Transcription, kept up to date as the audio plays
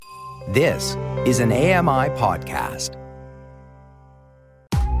This is an AMI podcast.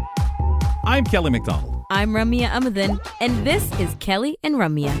 I'm Kelly McDonald. I'm Ramya Amadin, and this is Kelly and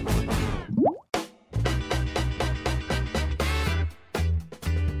Ramya.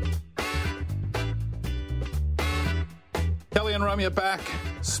 Kelly and Ramya back,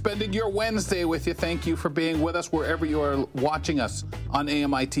 spending your Wednesday with you. Thank you for being with us wherever you are watching us on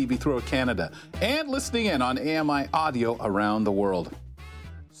AMI TV throughout Canada and listening in on AMI audio around the world.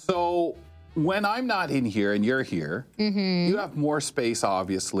 So when I'm not in here and you're here, you have more space,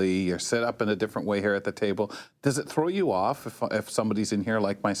 obviously. You're set up in a different way here at the table. Does it throw you off if somebody's in here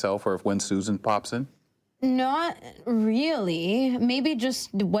like myself or if when Susan pops in? Not really. Maybe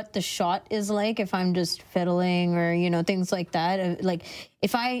just what the shot is like if I'm just fiddling or, things like that. Like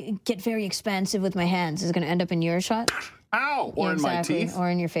if I get very expansive with my hands, is it going to end up in your shot? Ow! Or in my teeth. Or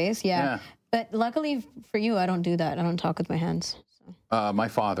in your face, yeah. But luckily for you, I don't do that. I don't talk with my hands. So. My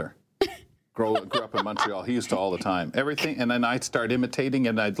father grew up in Montreal. He used to all the time. Everything. And then I'd start imitating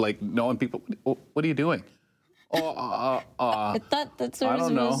and I'd knowing people, what are you doing? I thought that's what we're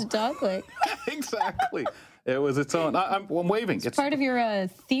supposed to talk like. Exactly. It was its own. I'm waving. It's part of your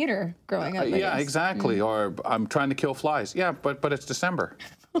theater growing up. Yeah, exactly. Or I'm trying to kill flies. Yeah, but it's December.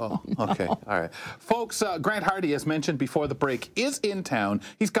 Oh, okay. All right. Folks, Grant Hardy, as mentioned before the break, is in town.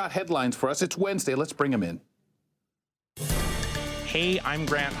 He's got headlines for us. It's Wednesday. Let's bring him in. Hey, I'm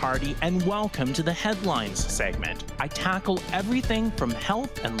Grant Hardy, and welcome to the Headlines segment. I tackle everything from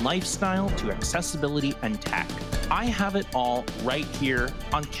health and lifestyle to accessibility and tech. I have it all right here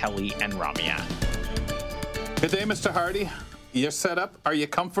on Kelly and Ramya. Good day, Mr. Hardy. You're set up. Are you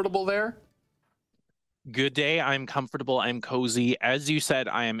comfortable there? Good day. I'm comfortable. I'm cozy. As you said,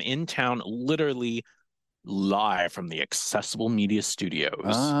 I am in town literally live from the Accessible Media Studios.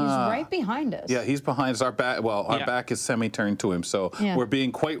 He's right behind us. Yeah, he's behind us. Our back is semi-turned to him, so we're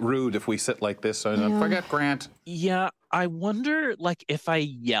being quite rude if we sit like this. So forget Grant. Yeah, I wonder, if I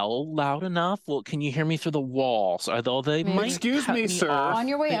yell loud enough, can you hear me through the walls? They might Excuse me, sir. On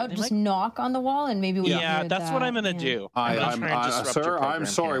your way out, just knock on the wall and maybe we'll hear that. Yeah, that's what I'm going to do. Sir, I'm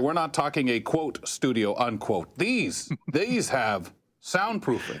sorry. We're not talking a quote studio, unquote. These have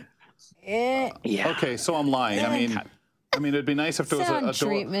soundproofing. Okay, so I'm lying. I mean, it'd be nice if there was a door.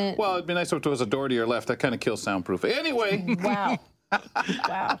 Treatment. Well, it'd be nice if there was a door to your left. That kind of kills soundproof. Anyway. Wow.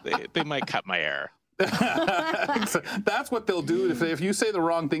 They might cut my air. That's what they'll do. If you say the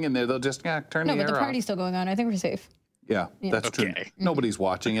wrong thing in there, they'll just turn the air off. No, but the party's still going on. I think we're safe. Yeah, that's true. Nobody's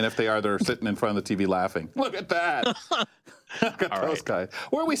watching, and if they are, they're sitting in front of the TV laughing. Look at that. Look at those guys.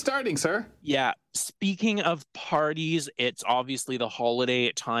 Where are we starting, sir? Yeah, speaking of parties, it's obviously the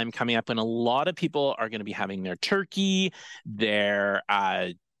holiday time coming up, and a lot of people are going to be having their turkey, their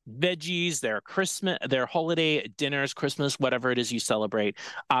veggies, their holiday dinners, Christmas, whatever it is you celebrate.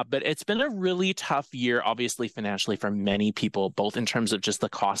 But it's been a really tough year, obviously, financially for many people, both in terms of just the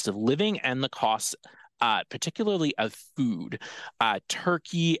cost of living and the cost particularly of food.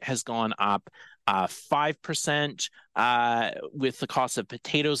 Turkey has gone up 5%, with the cost of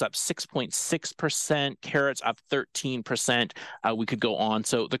potatoes up 6.6%, carrots up 13%. We could go on.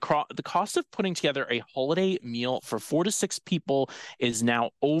 So the cost of putting together a holiday meal for 4 to 6 people is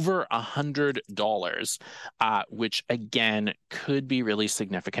now over $100, which again could be really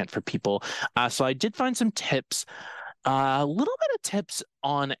significant for people. So I did find some tips. A little bit of tips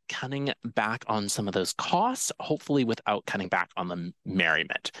on cutting back on some of those costs, hopefully without cutting back on the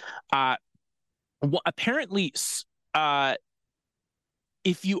merriment. Apparently,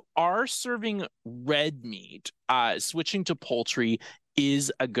 if you are serving red meat, switching to poultry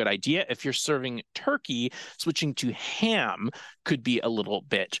is a good idea. If you're serving turkey, switching to ham could be a little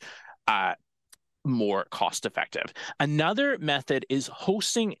bit more cost effective. Another method is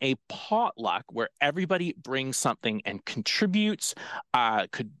hosting a potluck where everybody brings something and contributes.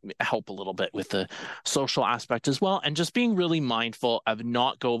 Could help a little bit with the social aspect as well, and just being really mindful of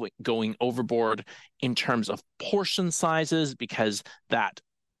not going overboard in terms of portion sizes, because that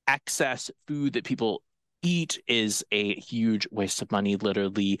excess food that people eat is a huge waste of money,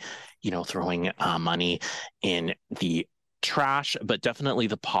 literally, throwing money in the trash. But definitely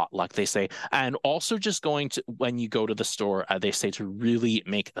the potluck, they say. And also just when you go to the store, they say to really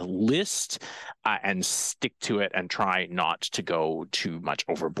make a list and stick to it and try not to go too much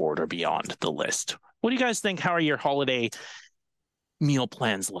overboard or beyond the list. What do you guys think? How are your holiday meal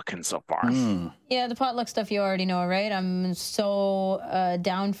plans looking so far? Yeah, the potluck stuff you already know, right? I'm so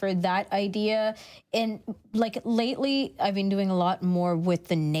down for that idea. And like lately, I've been doing a lot more with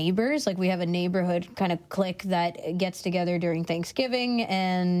the neighbors. Like we have a neighborhood kind of clique that gets together during Thanksgiving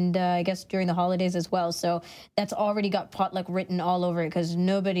and I guess during the holidays as well. So that's already got potluck written all over it because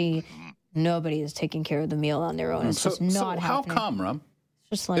nobody is taking care of the meal on their own. It's just not happening. How come, Rum?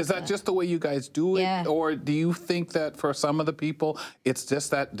 Just like Is that just the way you guys do it? Yeah. Or do you think that for some of the people, it's just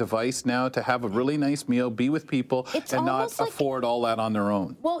that device now to have a really nice meal, be with people, It's and not almost like- afford all that on their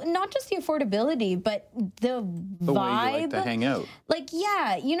own? Well, not just the affordability, but the The vibe. way you like to hang out. Like,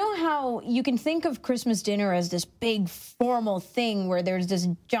 yeah, you know how you can think of Christmas dinner as this big formal thing where there's this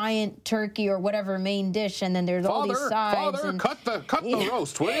giant turkey or whatever main dish, and then there's all these sides. Father, and, cut the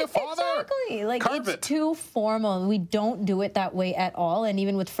roast, will you, Father? Exactly. Like Carve it's it. too formal. We don't do it that way at all. And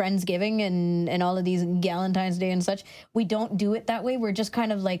even with Friendsgiving and all of these Galentine's Day and such, we don't do it that way. We're just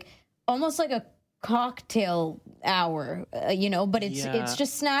kind of like almost like a cocktail hour, but it's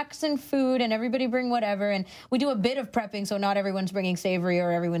just snacks and food and everybody bring whatever. And we do a bit of prepping. So not everyone's bringing savory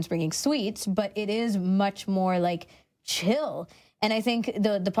or everyone's bringing sweets, but it is much more like chill. And I think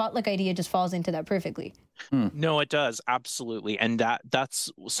the potluck idea just falls into that perfectly. No, it does. Absolutely. And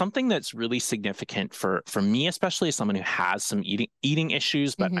that's something that's really significant for me, especially as someone who has some eating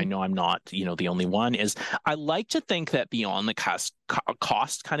issues, but I know I'm not, the only one, is I like to think that beyond the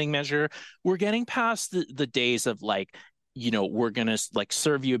cost cutting measure, we're getting past the days of like, we're going to like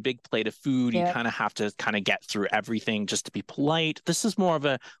serve you a big plate of food. You kind of have to kind of get through everything just to be polite. This is more of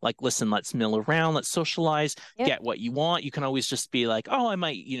a like, listen, let's mill around, let's socialize, get what you want. You can always just be like, oh, I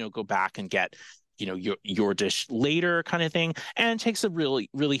might, go back and get, your dish later kind of thing. And it takes a really,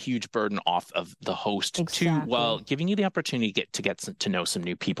 really huge burden off of the host too, while giving you the opportunity to get to know some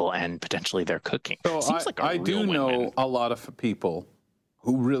new people and potentially their cooking. So Seems like I do win-win. know a lot of people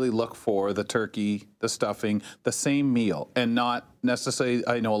who really look for the turkey, the stuffing, the same meal, and not necessarily,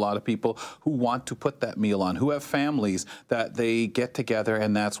 I know a lot of people who want to put that meal on, who have families that they get together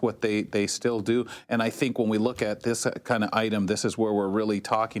and that's what they still do. And I think when we look at this kind of item, this is where we're really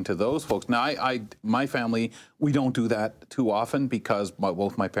talking to those folks. Now, my family, we don't do that too often because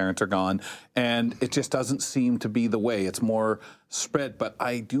both my parents are gone, and it just doesn't seem to be the way. It's more spread. But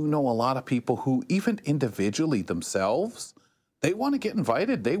I do know a lot of people who, even individually themselves, they want to get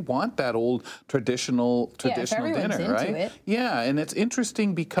invited. They want that old traditional dinner, right? It. Yeah, and it's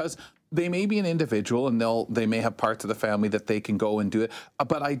interesting because they may be an individual and they may have parts of the family that they can go and do it.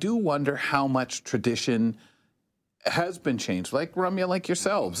 But I do wonder how much tradition has been changed. Like Ramya, like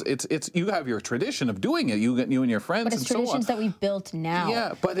yourselves, it's you have your tradition of doing it. You and your friends, but it's and so on. traditions that we've built now.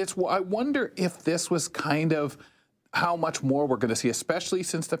 Yeah, but I wonder if this was kind of how much more we're going to see, especially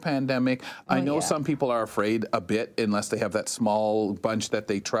since the pandemic. I know some people are afraid a bit unless they have that small bunch that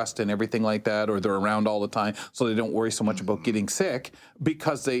they trust and everything like that, or they're around all the time, so they don't worry so much about getting sick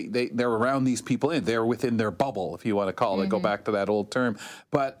because they're around these people and they're within their bubble, if you want to call it. Go back to that old term.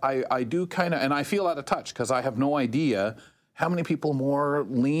 But I do kind of, and I feel out of touch because I have no idea how many people more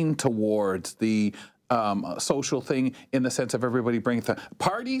lean towards the social thing in the sense of everybody bringing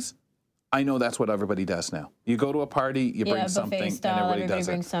parties. I know that's what everybody does now. You go to a party, you bring something, style, and everybody does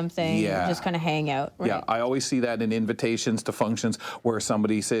it. brings something. Yeah. Just kind of hang out. Right? Yeah, I always see that in invitations to functions where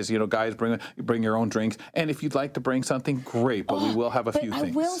somebody says, guys, bring your own drinks. And if you'd like to bring something, great, but we will have a few things.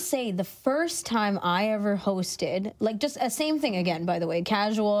 I will say the first time I ever hosted, like just a same thing again, by the way,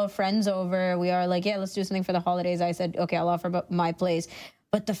 casual, friends over. We are like, yeah, let's do something for the holidays. I said, okay, I'll offer my place.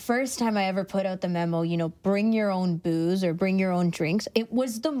 But the first time I ever put out the memo, bring your own booze or bring your own drinks, it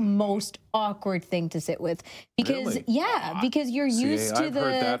was the most awkward thing to sit with. Because, because you're used to I've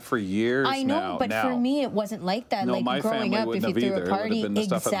heard that for years I know, now. but for me, it wasn't like that. No, like my growing family up, if wouldn't you have threw either. a It would have party, been the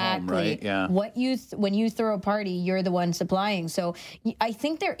stuff at home, exactly. right? Yeah. When you throw a party, you're the one supplying. So I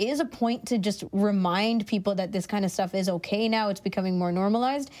think there is a point to just remind people that this kind of stuff is okay now. It's becoming more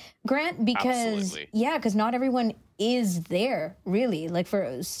normalized, Grant, because because not everyone is there really. Like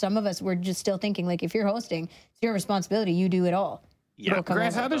for some of us, we're just still thinking like if you're hosting, it's your responsibility. You do it all. Yeah,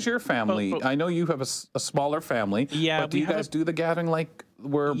 Grant, how does your family? I know you have a smaller family. Yeah, but do you guys do the gathering like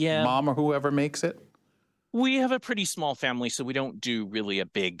where mom or whoever makes it? We have a pretty small family, so we don't do really a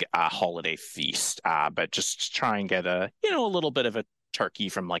big holiday feast, but just try and get a little bit of a turkey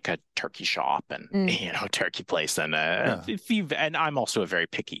from like a turkey shop and turkey place, and and I'm also a very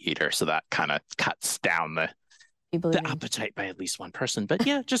picky eater, so that kind of cuts down people the even- appetite by at least one person. But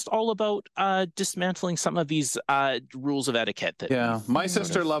yeah, just all about dismantling some of these rules of etiquette. That Yeah, we've my sort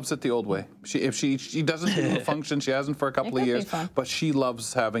sister of- loves it the old way. If she doesn't do the function, she hasn't for a couple could of be years, fun. but she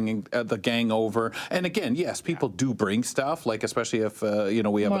loves having the gang over. And again, yes, people do bring stuff, like especially if we have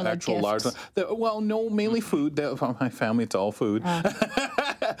More an like actual large one. gifts. Well, no, mainly food. For my family, it's all food.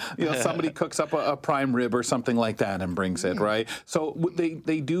 Somebody cooks up a prime rib or something like that and brings it, right? So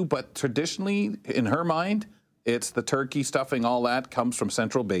they do, but traditionally, in her mind, it's the turkey stuffing, all that comes from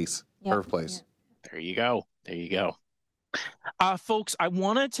Central Base, her place. There you go. There you go. Folks, I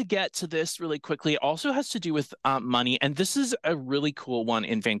wanted to get to this really quickly. It also has to do with money, and this is a really cool one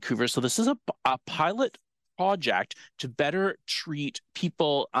in Vancouver. So this is a pilot project to better treat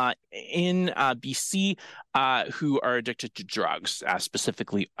people in BC who are addicted to drugs,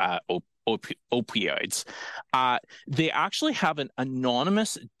 specifically opioids. They actually have an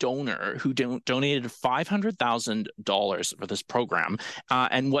anonymous donor who donated $500,000 for this program.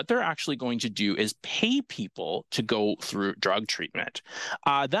 And what they're actually going to do is pay people to go through drug treatment.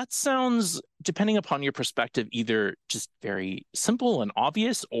 That sounds, depending upon your perspective, either just very simple and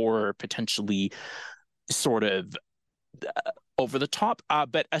obvious or potentially sort of over the top,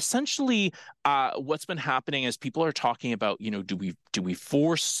 but essentially, what's been happening is people are talking about, do we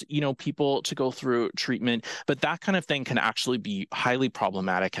force people to go through treatment? But that kind of thing can actually be highly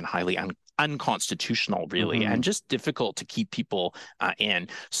problematic and highly unconstitutional, really, and just difficult to keep people in.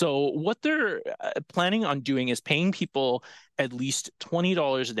 So what they're planning on doing is paying people at least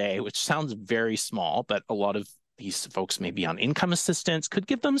 $20 a day, which sounds very small, but a lot of these folks may be on income assistance, could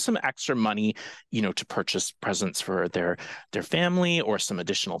give them some extra money, to purchase presents for their family or some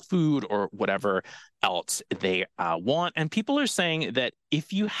additional food or whatever else they want. And people are saying that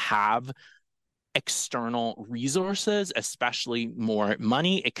if you have external resources, especially more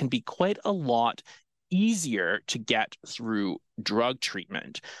money, it can be quite a lot easier to get through drug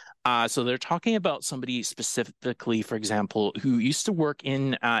treatment. So they're talking about somebody specifically, for example, who used to work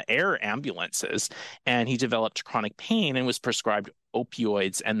in air ambulances, and he developed chronic pain and was prescribed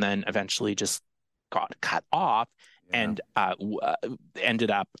opioids and then eventually just got cut off and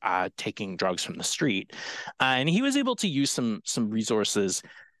ended up taking drugs from the street. And he was able to use some resources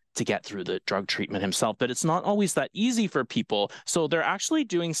to get through the drug treatment himself, but it's not always that easy for people. So they're actually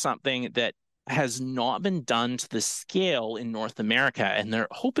doing something that has not been done to the scale in North America. And they're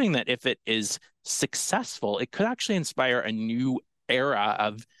hoping that if it is successful, it could actually inspire a new era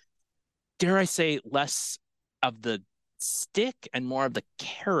of, dare I say, less of the stick and more of the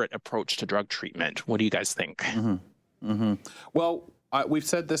carrot approach to drug treatment. What do you guys think? Well, we've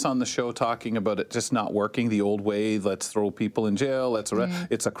said this on the show, talking about it just not working the old way. Let's throw people in jail.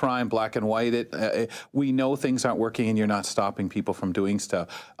 It's a crime, black and white. We know things aren't working, and you're not stopping people from doing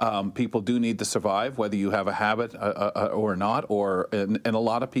stuff. People do need to survive, whether you have a habit or not. And a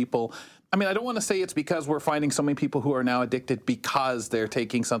lot of people. I mean, I don't want to say it's because we're finding so many people who are now addicted because they're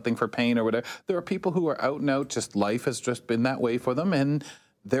taking something for pain or whatever. There are people who are out and out. Just life has just been that way for them, and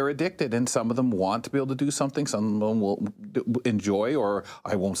they're addicted, and some of them want to be able to do something. Some of them will enjoy, or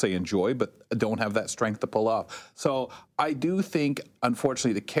I won't say enjoy, but don't have that strength to pull off. So I do think,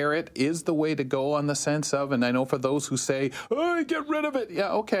 unfortunately, the carrot is the way to go on the sense of, and I know for those who say, "Oh, get rid of it."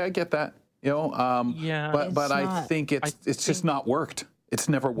 Yeah, okay, I get that. But I think it's just not worked. It's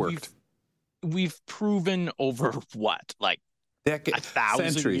never worked. We've proven over what, like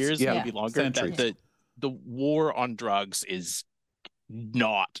 1,000 years, maybe longer, that the war on drugs is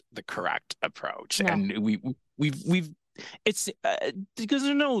not the correct approach. No. And we've it's because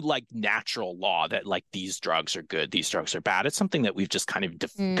there's no like natural law that like these drugs are good, these drugs are bad. It's something that we've just kind of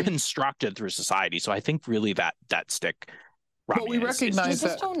constructed through society. So I think really that stick. But we recognize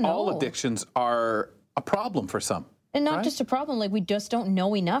that all addictions are a problem for some. And not just a problem, like we just don't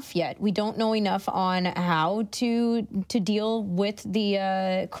know enough yet. We don't know enough on how to deal with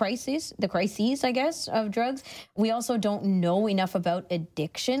the crises, I guess, of drugs. We also don't know enough about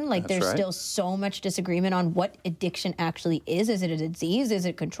addiction. Like there's still so much disagreement on what addiction actually is. Is it a disease? Is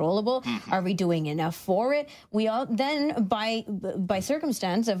it controllable? Are we doing enough for it? We all then, by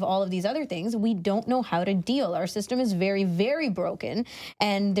circumstance of all of these other things, we don't know how to deal. Our system is very, very broken,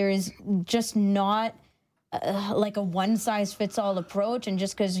 and there is just not like a one-size-fits-all approach, and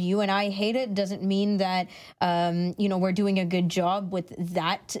just because you and I hate it doesn't mean that we're doing a good job with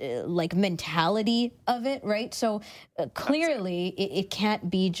that like mentality of it, right? So clearly it can't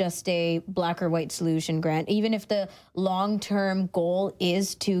be just a black or white solution, Grant. Even if the long-term goal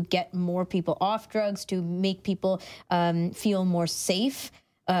is to get more people off drugs, to make people feel more safe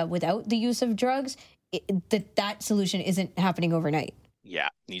without the use of drugs, that solution isn't happening overnight. Yeah,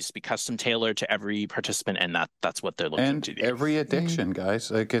 needs to be custom tailored to every participant, and that's what they're looking to do. Every addiction,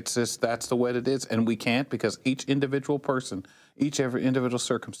 guys, like it's just that's the way it is, and we can't because each individual person, every individual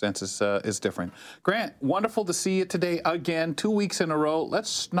circumstance is different. Grant, wonderful to see you today again, 2 weeks in a row.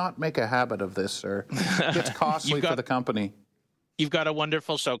 Let's not make a habit of this, sir. It's costly for the company. You've got a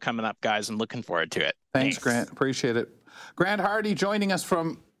wonderful show coming up, guys. I'm looking forward to it. Thanks, Grant. Appreciate it. Grant Hardy joining us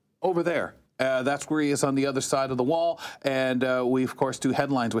from over there. That's where he is on the other side of the wall. And we, of course, do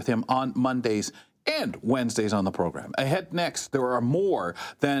headlines with him on Mondays and Wednesdays on the program. Ahead next, there are more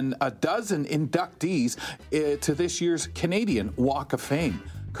than a dozen inductees to this year's Canadian Walk of Fame.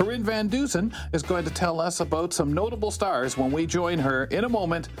 Corinne Van Dusen is going to tell us about some notable stars when we join her in a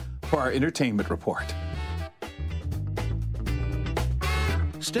moment for our entertainment report.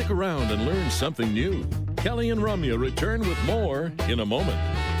 Stick around and learn something new. Kelly and Ramya return with more in a moment.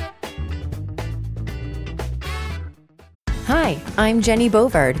 Hi, I'm Jenny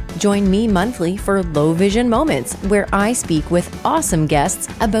Bovard. Join me monthly for Low Vision Moments, where I speak with awesome guests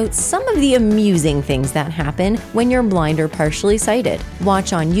about some of the amusing things that happen when you're blind or partially sighted.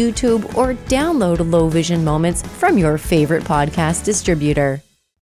 Watch on YouTube or download Low Vision Moments from your favorite podcast distributor.